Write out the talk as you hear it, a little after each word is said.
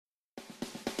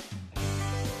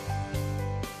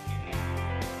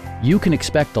You can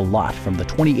expect a lot from the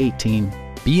 2018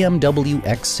 BMW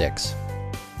X6.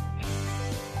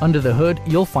 Under the hood,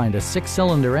 you'll find a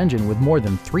 6-cylinder engine with more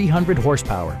than 300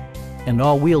 horsepower, and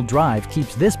all-wheel drive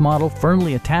keeps this model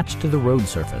firmly attached to the road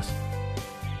surface.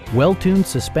 Well-tuned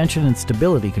suspension and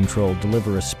stability control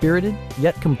deliver a spirited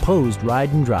yet composed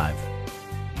ride and drive.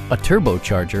 A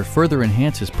turbocharger further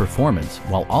enhances performance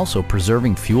while also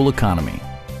preserving fuel economy.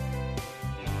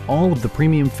 All of the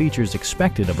premium features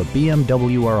expected of a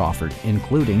BMW are offered,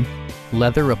 including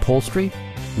leather upholstery,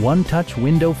 one-touch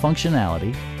window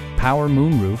functionality, power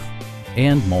moonroof,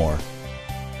 and more.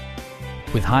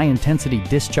 With high-intensity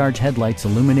discharge headlights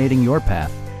illuminating your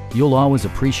path, you'll always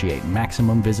appreciate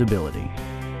maximum visibility.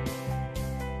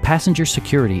 Passenger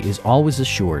security is always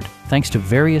assured thanks to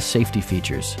various safety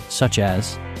features such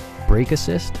as brake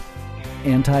assist,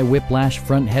 anti-whiplash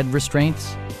front head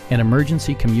restraints, an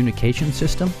emergency communication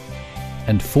system,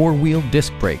 and 4-wheel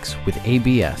disc brakes with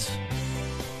ABS.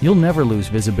 You'll never lose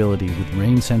visibility with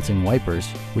rain-sensing wipers,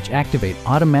 which activate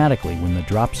automatically when the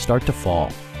drops start to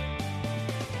fall.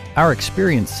 Our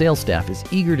experienced sales staff is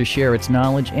eager to share its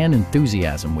knowledge and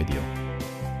enthusiasm with you.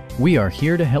 We are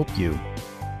here to help you.